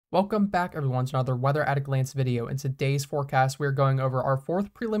Welcome back everyone to another Weather at a Glance video. In today's forecast, we are going over our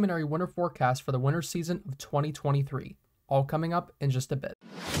fourth preliminary winter forecast for the winter season of 2023. All coming up in just a bit.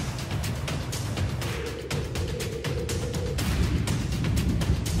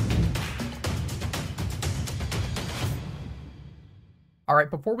 All right,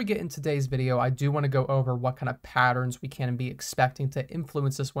 before we get into today's video, I do want to go over what kind of patterns we can be expecting to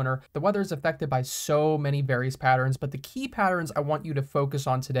influence this winter. The weather is affected by so many various patterns, but the key patterns I want you to focus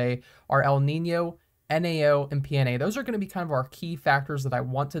on today are El Nino, NAO, and PNA. Those are going to be kind of our key factors that I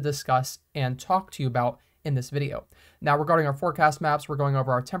want to discuss and talk to you about in this video. Now, regarding our forecast maps, we're going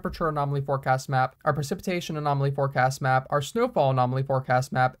over our temperature anomaly forecast map, our precipitation anomaly forecast map, our snowfall anomaly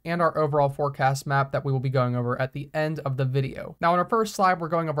forecast map, and our overall forecast map that we will be going over at the end of the video. Now, in our first slide, we're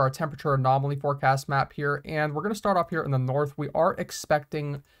going over our temperature anomaly forecast map here, and we're going to start off here in the north. We are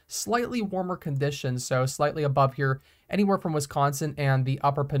expecting slightly warmer conditions, so slightly above here, anywhere from Wisconsin and the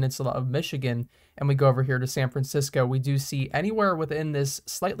upper peninsula of Michigan, and we go over here to San Francisco. We do see anywhere within this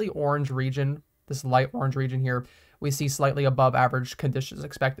slightly orange region, this light orange region here, we see slightly above average conditions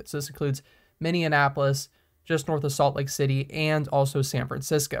expected. So this includes Minneapolis, just north of Salt Lake City, and also San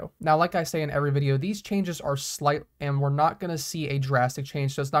Francisco. Now, like I say in every video, these changes are slight, and we're not going to see a drastic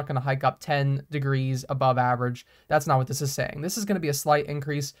change. So it's not going to hike up 10 degrees above average. That's not what this is saying. This is going to be a slight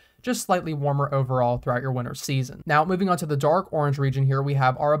increase, just slightly warmer overall throughout your winter season. Now, moving on to the dark orange region here, we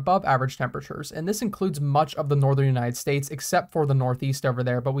have our above average temperatures, and this includes much of the northern United States except for the northeast over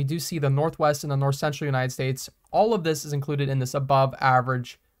there, but we do see the northwest and the north central United States. All of this is included in this above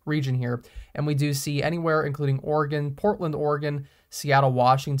average region here, and we do see anywhere including Oregon, Portland, Oregon, Seattle,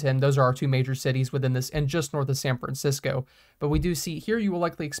 Washington. Those are our two major cities within this, and just north of San Francisco. But we do see here you will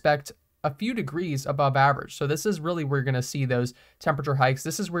likely expect a few degrees above average. So this is really where you're going to see those temperature hikes.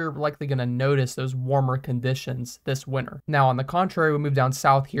 This is where you're likely going to notice those warmer conditions this winter. Now, on the contrary, we move down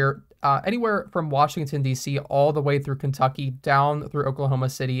south here, anywhere from Washington, D.C., all the way through Kentucky, down through Oklahoma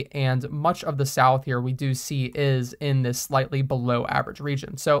City, and much of the south here we do see is in this slightly below average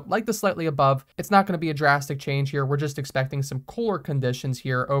region. So like the slightly above, it's not going to be a drastic change here. We're just expecting some cooler conditions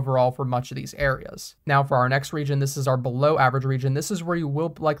here overall for much of these areas. Now, for our next region, this is our below average region. This is where you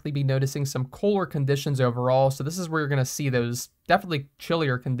will likely be noticing some cooler conditions overall. So this is where you're going to see those definitely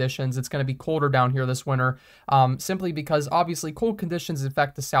chillier conditions. It's going to be colder down here this winter, simply because obviously cold conditions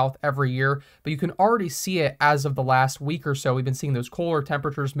affect the south every year, but you can already see it as of the last week or so. We've been seeing those cooler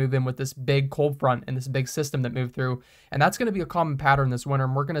temperatures move in with this big cold front and this big system that moved through, and that's going to be a common pattern this winter,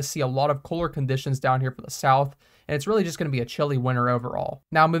 and we're going to see a lot of cooler conditions down here for the south, and it's really just going to be a chilly winter overall.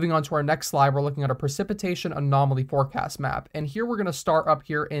 Now, moving on to our next slide, we're looking at a precipitation anomaly forecast map, and here we're going to start up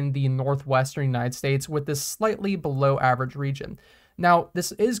here in the northwestern United States with this slightly below average region. Now,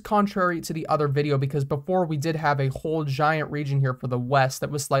 this is contrary to the other video because before we did have a whole giant region here for the west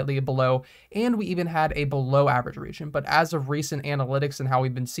that was slightly below, and we even had a below average region. But as of recent analytics and how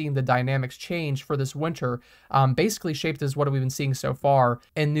we've been seeing the dynamics change for this winter, basically shaped as what we've been seeing so far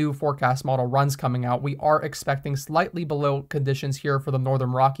in new forecast model runs coming out, we are expecting slightly below conditions here for the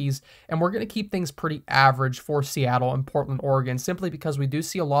Northern Rockies, and we're going to keep things pretty average for Seattle and Portland, Oregon, simply because we do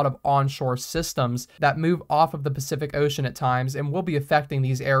see a lot of onshore systems that move off of the Pacific Ocean at times and will be affecting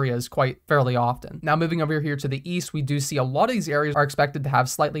these areas quite fairly often. Now, moving over here to the east, we do see a lot of these areas are expected to have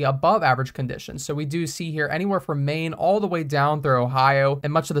slightly above average conditions. So we do see here anywhere from Maine all the way down through Ohio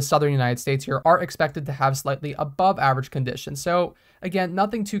and much of the southern United States here are expected to have slightly above average conditions. So again,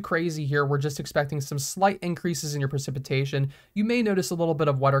 nothing too crazy here. We're just expecting some slight increases in your precipitation. You may notice a little bit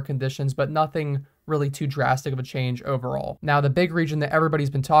of wetter conditions, but nothing really too drastic of a change overall. Now, the big region that everybody's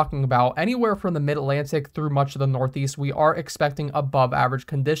been talking about, anywhere from the mid-Atlantic through much of the Northeast, we are expecting above average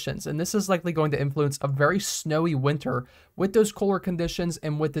conditions. And this is likely going to influence a very snowy winter with those cooler conditions,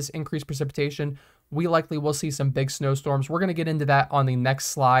 and with this increased precipitation, we likely will see some big snowstorms. We're going to get into that on the next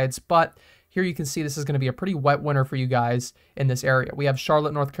slides, but here you can see this is going to be a pretty wet winter for you guys in this area. We have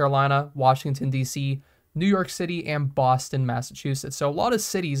Charlotte, North Carolina, Washington, D.C., New York City, and Boston, Massachusetts. So a lot of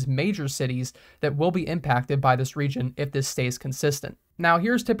cities, major cities, that will be impacted by this region if this stays consistent. Now,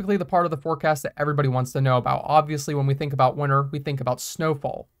 here's typically the part of the forecast that everybody wants to know about. Obviously, when we think about winter, we think about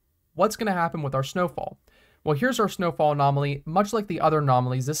snowfall. What's going to happen with our snowfall? Well, here's our snowfall anomaly. Much like the other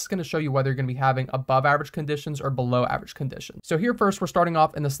anomalies, this is going to show you whether you're going to be having above average conditions or below average conditions. So here first, we're starting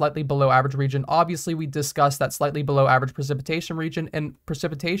off in the slightly below average region. Obviously, we discussed that slightly below average precipitation region, and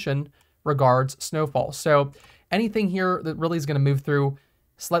precipitation regards snowfall. So anything here that really is going to move through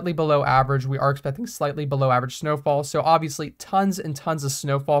slightly below average, we are expecting slightly below average snowfall. So obviously tons and tons of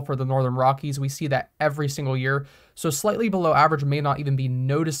snowfall for the Northern Rockies. We see that every single year. So slightly below average may not even be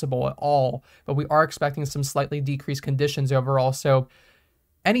noticeable at all, but we are expecting some slightly decreased conditions overall. So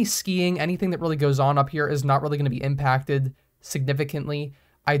any skiing, anything that really goes on up here is not really going to be impacted significantly.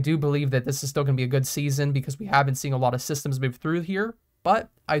 I do believe that this is still going to be a good season because we have been seeing a lot of systems move through here, but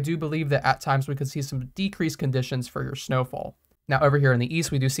I do believe that at times we could see some decreased conditions for your snowfall. Now over here in the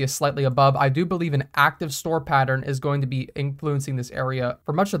east, we do see a slightly above. I do believe an active storm pattern is going to be influencing this area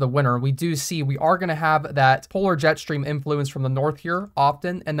for much of the winter. We do see we are going to have that polar jet stream influence from the north here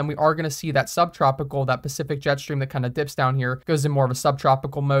often, and then we are going to see that subtropical, that Pacific jet stream that kind of dips down here, goes in more of a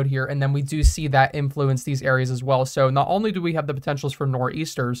subtropical mode here, and then we do see that influence these areas as well. So not only do we have the potentials for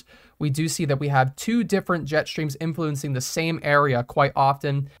nor'easters, we do see that we have two different jet streams influencing the same area quite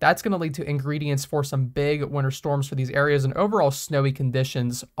often. That's going to lead to ingredients for some big winter storms for these areas and overall snowy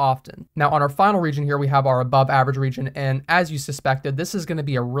conditions often. Now on our final region here, we have our above average region, and as you suspected, this is going to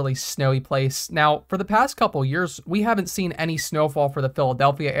be a really snowy place. Now for the past couple years, we haven't seen any snowfall for the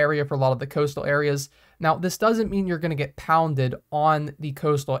Philadelphia area, for a lot of the coastal areas. Now, this doesn't mean you're going to get pounded on the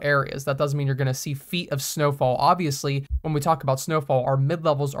coastal areas. That doesn't mean you're going to see feet of snowfall. Obviously, when we talk about snowfall, our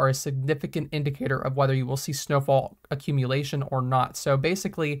mid-levels are a significant indicator of whether you will see snowfall accumulation or not. So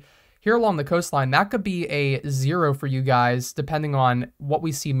basically, here along the coastline, that could be a 0 for you guys, depending on what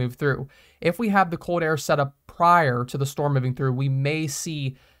we see move through. If we have the cold air set up prior to the storm moving through, we may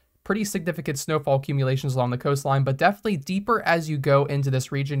see pretty significant snowfall accumulations along the coastline, but definitely deeper as you go into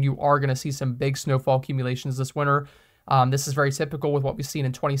this region, you are going to see some big snowfall accumulations this winter. This is very typical with what we've seen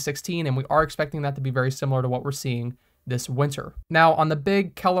in 2016, and we are expecting that to be very similar to what we're seeing this winter. Now, on the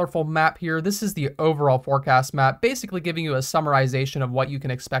big colorful map here, this is the overall forecast map, basically giving you a summarization of what you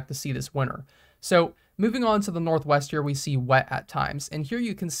can expect to see this winter. So moving on to the northwest here, we see wet at times, and here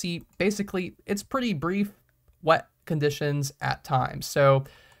you can see basically it's pretty brief wet conditions at times. So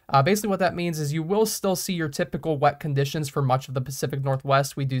basically what that means is you will still see your typical wet conditions for much of the Pacific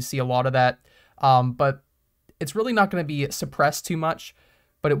Northwest. We do see a lot of that, but it's really not going to be suppressed too much,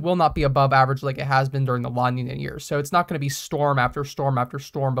 but it will not be above average like it has been during the La Nina years. So it's not going to be storm after storm after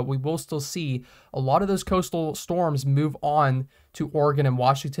storm, but we will still see a lot of those coastal storms move on to Oregon and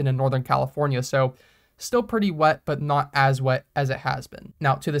Washington and Northern California. So still pretty wet, but not as wet as it has been.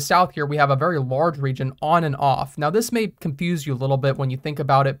 Now, to the south here, we have a very large region on and off. Now, this may confuse you a little bit when you think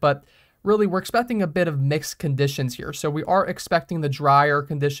about it, but really, we're expecting a bit of mixed conditions here. So we are expecting the drier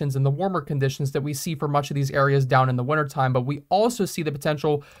conditions and the warmer conditions that we see for much of these areas down in the wintertime, but we also see the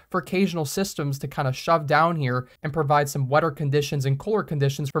potential for occasional systems to kind of shove down here and provide some wetter conditions and cooler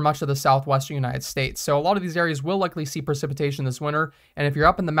conditions for much of the southwestern United States. So a lot of these areas will likely see precipitation this winter, and if you're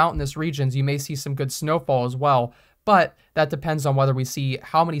up in the mountainous regions, you may see some good snowfall as well, but that depends on whether we see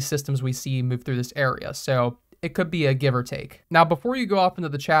how many systems we see move through this area. So it could be a give or take. Now, before you go off into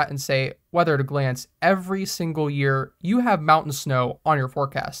the chat and say weather at a glance, every single year you have mountain snow on your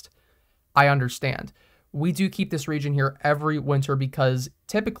forecast. I understand. We do keep this region here every winter because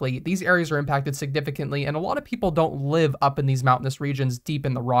typically these areas are impacted significantly, and a lot of people don't live up in these mountainous regions deep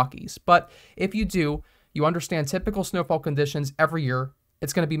in the Rockies. But if you do, you understand typical snowfall conditions every year,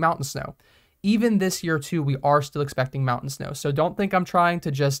 it's going to be mountain snow. Even this year too, we are still expecting mountain snow. So don't think I'm trying to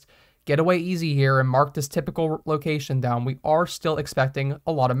just get away easy here and mark this typical location down. We are still expecting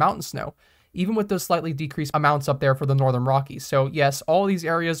a lot of mountain snow, even with those slightly decreased amounts up there for the northern Rockies. So yes, all these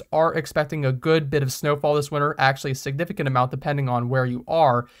areas are expecting a good bit of snowfall this winter, actually a significant amount depending on where you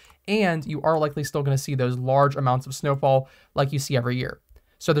are, and you are likely still going to see those large amounts of snowfall like you see every year.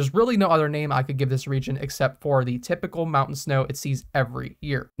 So there's really no other name I could give this region except for the typical mountain snow it sees every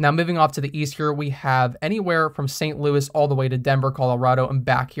year. Now moving off to the east here, we have anywhere from St. Louis all the way to Denver, Colorado, and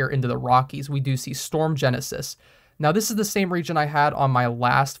back here into the Rockies. We do see storm genesis. Now this is the same region I had on my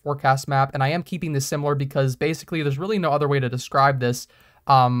last forecast map, and I am keeping this similar because basically there's really no other way to describe this.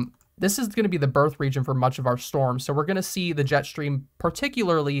 This is going to be the birth region for much of our storms. So we're going to see the jet stream,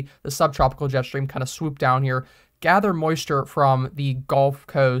 particularly the subtropical jet stream, kind of swoop down here, gather moisture from the Gulf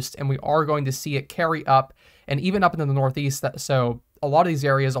Coast, and we are going to see it carry up and even up into the Northeast. So a lot of these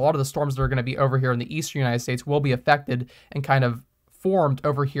areas, a lot of the storms that are going to be over here in the eastern United States will be affected and kind of formed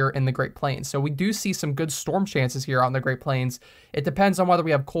over here in the Great Plains. So we do see some good storm chances here out in the Great Plains. It depends on whether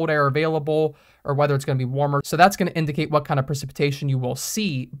we have cold air available or whether it's going to be warmer. So that's going to indicate what kind of precipitation you will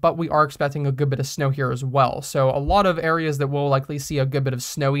see, but we are expecting a good bit of snow here as well. So a lot of areas that will likely see a good bit of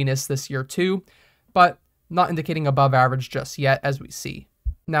snowiness this year too, but not indicating above average just yet as we see.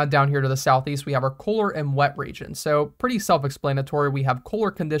 Now down here to the southeast, we have our cooler and wet region. So pretty self-explanatory. We have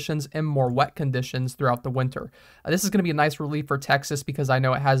cooler conditions and more wet conditions throughout the winter. This is going to be a nice relief for Texas because I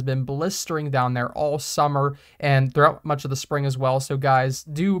know it has been blistering down there all summer and throughout much of the spring as well. So guys,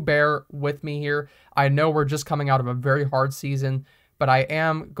 do bear with me here. I know we're just coming out of a very hard season, but I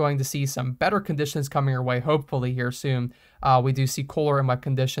am going to see some better conditions coming our way, hopefully here soon. We do see cooler and wet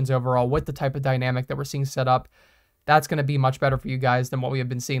conditions overall with the type of dynamic that we're seeing set up. That's going to be much better for you guys than what we have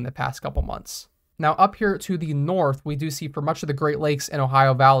been seeing the past couple months. Now up here to the north, we do see for much of the Great Lakes and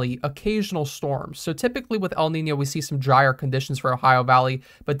Ohio Valley, occasional storms. So typically with El Nino, we see some drier conditions for Ohio Valley,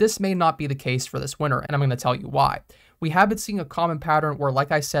 but this may not be the case for this winter, and I'm going to tell you why. We have been seeing a common pattern where,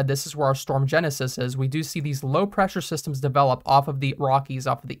 like I said, this is where our storm genesis is. We do see these low pressure systems develop off of the Rockies,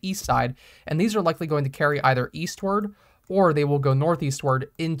 off of the east side, and these are likely going to carry either eastward or they will go northeastward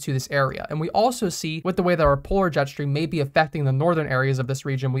into this area. And we also see, with the way that our polar jet stream may be affecting the northern areas of this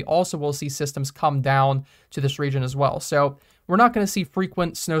region, we also will see systems come down to this region as well. So we're not going to see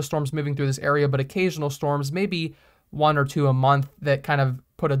frequent snowstorms moving through this area, but occasional storms, maybe 1 or 2 a month, that kind of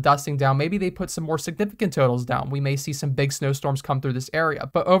put a dusting down. Maybe they put some more significant totals down. We may see some big snowstorms come through this area.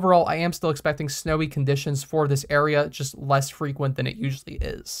 But overall, I am still expecting snowy conditions for this area, just less frequent than it usually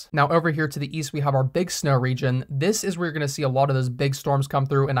is. Now over here to the east, we have our big snow region. This is where you're going to see a lot of those big storms come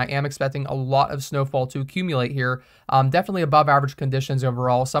through, and I am expecting a lot of snowfall to accumulate here. Definitely above average conditions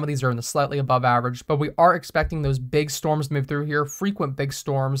overall. Some of these are in the slightly above average, but we are expecting those big storms to move through here, frequent big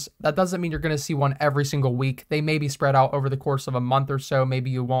storms. That doesn't mean you're going to see one every single week. They may be spread out over the course of a month or so.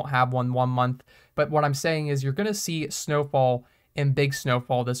 Maybe you won't have one month, but what I'm saying is you're going to see snowfall and big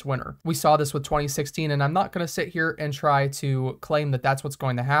snowfall this winter. We saw this with 2016, and I'm not going to sit here and try to claim that that's what's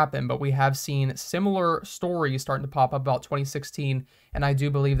going to happen, but we have seen similar stories starting to pop up about 2016, and I do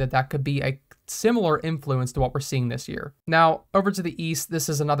believe that that could be a similar influence to what we're seeing this year. Now, over to the east, this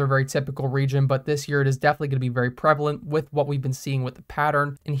is another very typical region, but this year it is definitely going to be very prevalent with what we've been seeing with the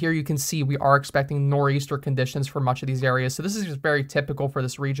pattern. And here you can see we are expecting nor'easter conditions for much of these areas. So this is just very typical for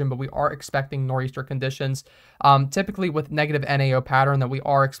this region, but we are expecting nor'easter conditions, typically with negative NAO pattern that we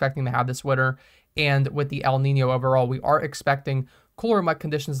are expecting to have this winter. And with the El Nino overall, we are expecting cooler and wet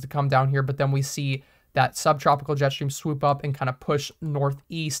conditions to come down here, but then we see that subtropical jet stream swoop up and kind of push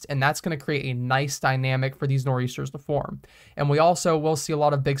northeast, and that's going to create a nice dynamic for these nor'easters to form. And we also will see a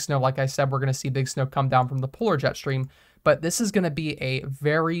lot of big snow. Like I said, we're going to see big snow come down from the polar jet stream, but this is going to be a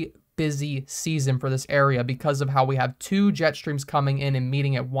very busy season for this area because of how we have 2 jet streams coming in and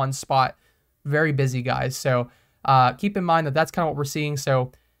meeting at one spot. Very busy, guys. So keep in mind that that's kind of what we're seeing.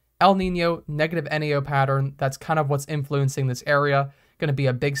 So El Nino, negative NAO pattern, that's kind of what's influencing this area. Going to be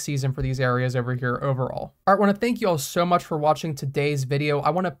a big season for these areas over here overall. All right, I want to thank you all so much for watching today's video. I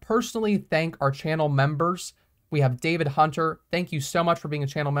want to personally thank our channel members. We have David Hunter. Thank you so much for being a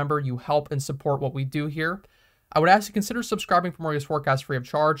channel member. You help and support what we do here. I would ask you consider subscribing for more of these forecasts free of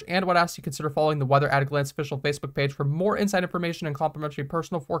charge, and I would ask you consider following the Weather at a Glance official Facebook page for more inside information and complimentary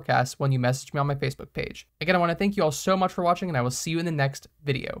personal forecasts when you message me on my Facebook page. Again, I want to thank you all so much for watching, and I will see you in the next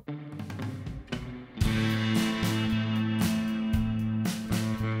video.